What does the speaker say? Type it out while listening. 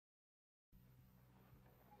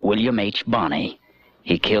William H. Bonney.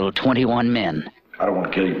 He killed 21 men. I don't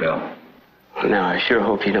want to kill you, Bill. No, I sure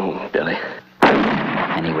hope you don't, Billy.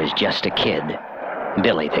 And he was just a kid.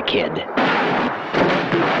 Billy the Kid.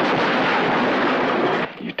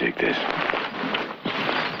 You take this.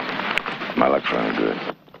 My luck's running good.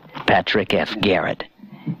 Patrick F. Garrett.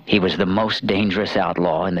 He was the most dangerous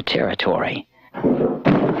outlaw in the territory.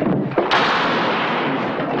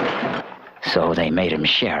 So they made him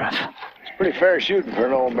sheriff. It's pretty fair shooting for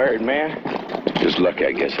an old married man. Just lucky,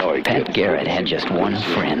 I guess. Pat Garrett had just one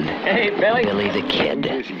friend. Hey, Billy. Billy the Kid.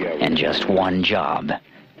 And just one job.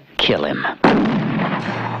 Kill him.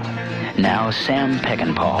 Now Sam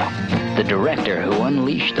Peckinpah, the director who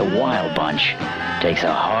unleashed the Wild Bunch, takes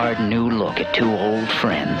a hard new look at two old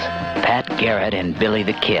friends, Pat Garrett and Billy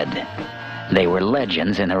the Kid. They were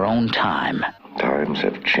legends in their own time. Times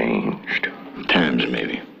have changed. Times,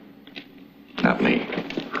 maybe. Not me.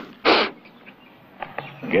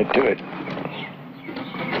 Get to it.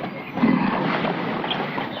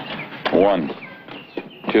 1,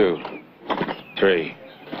 2, 3,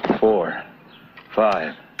 4,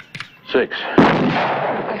 5, 6.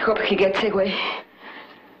 I hope he gets away.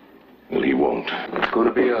 Well, he won't. It's going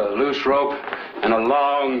to be a loose rope and a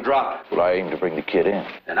long drop. Well, I aim to bring the kid in.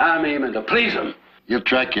 And I'm aiming to please him. He'll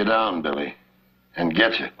track you down, Billy, and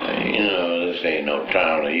get you. You know, this ain't no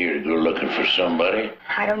time of year to go looking for somebody.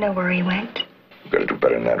 I don't know where he went. Better do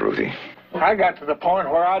better than that, Ruthie. I got to the point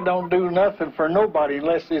where I don't do nothing for nobody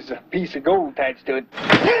unless there's a piece of gold attached to it.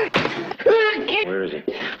 Where is he?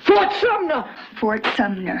 Fort Sumner! Fort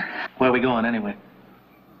Sumner. Where are we going anyway?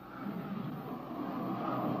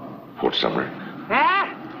 Fort Sumner. Huh?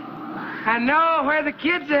 I know where the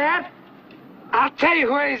kid's at. I'll tell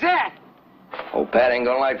you where he's at. Old Pat ain't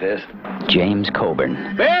gonna like this. James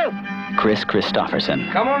Coburn. Bill! Chris Christopherson.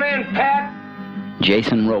 Come on in, Pat.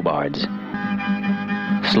 Jason Robards.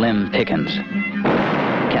 Slim Pickens.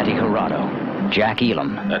 Cathy Gerardo. Jack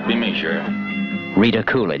Elam. That'd be me, Sheriff. Rita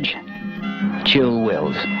Coolidge. Chill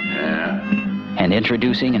Wills. Yeah. And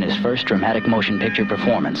introducing in his first dramatic motion picture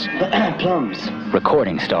performance, Plums.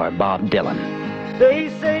 recording star Bob Dylan. They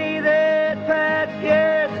say that Pat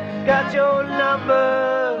Garrett's got your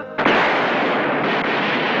number.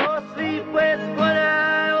 Your sleep with one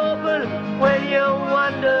eye open when you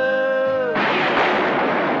wonder.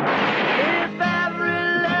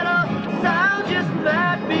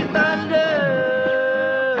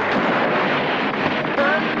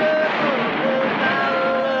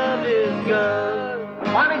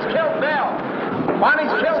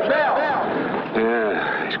 Bonnie's killed Bill.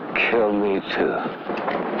 Yeah, he's killed me too.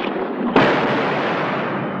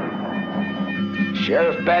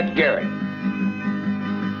 Sheriff Pat Garrett.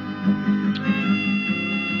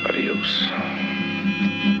 Adios.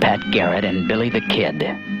 Pat Garrett and Billy the Kid,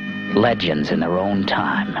 legends in their own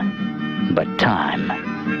time. But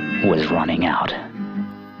time was running out.